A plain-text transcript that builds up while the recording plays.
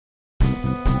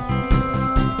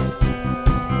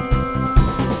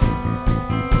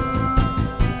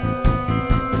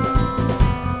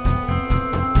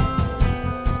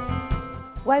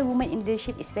Why women in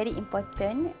leadership is very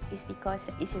important is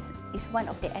because it's one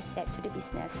of the assets to the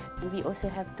business. And we also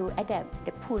have to adapt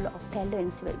the pool of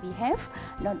talents that we have,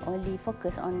 not only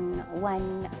focus on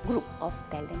one group of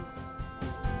talents.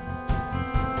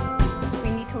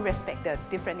 We need to respect the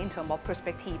different in terms of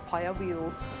perspective, point of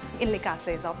view, in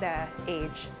regardless of their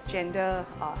age, gender,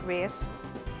 race.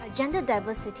 Gender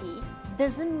diversity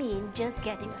doesn't mean just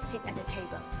getting a seat at the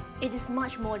table. It is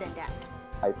much more than that.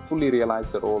 I fully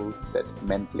realize the role that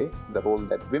men play, the role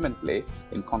that women play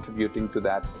in contributing to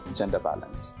that gender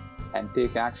balance, and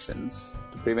take actions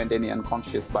to prevent any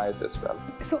unconscious bias as well.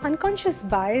 So unconscious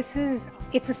biases,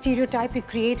 it's a stereotype we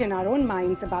create in our own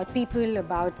minds about people,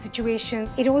 about situations.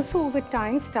 It also over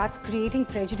time starts creating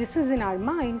prejudices in our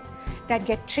minds that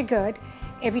get triggered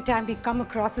every time we come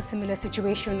across a similar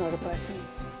situation or a person.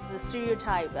 The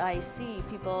stereotype I see,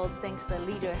 people think the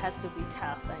leader has to be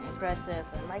tough and aggressive,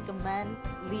 and like a man,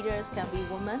 leaders can be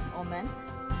women or men.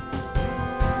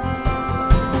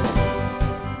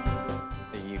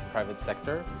 The private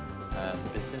sector,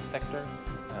 business sector,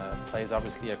 plays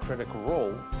obviously a critical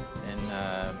role in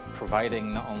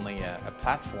providing not only a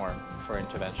platform for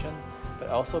intervention, but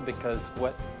also because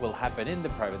what will happen in the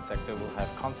private sector will have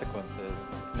consequences,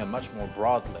 much more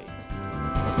broadly.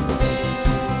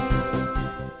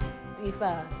 If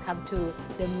I come to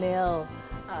the male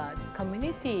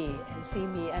community and see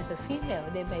me as a female,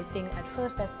 they may think at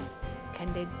first that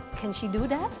can she do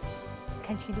that?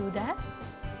 Can she do that?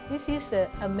 This is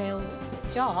a male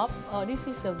job, or this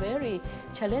is a very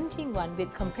challenging one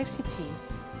with complexity.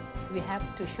 We have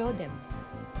to show them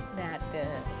that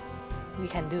we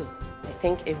can do. I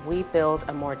think if we build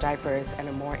a more diverse and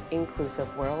a more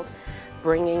inclusive world,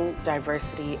 bringing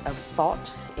diversity of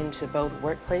thought into both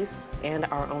workplace and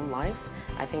our own lives,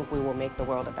 I think we will make the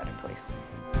world a better place.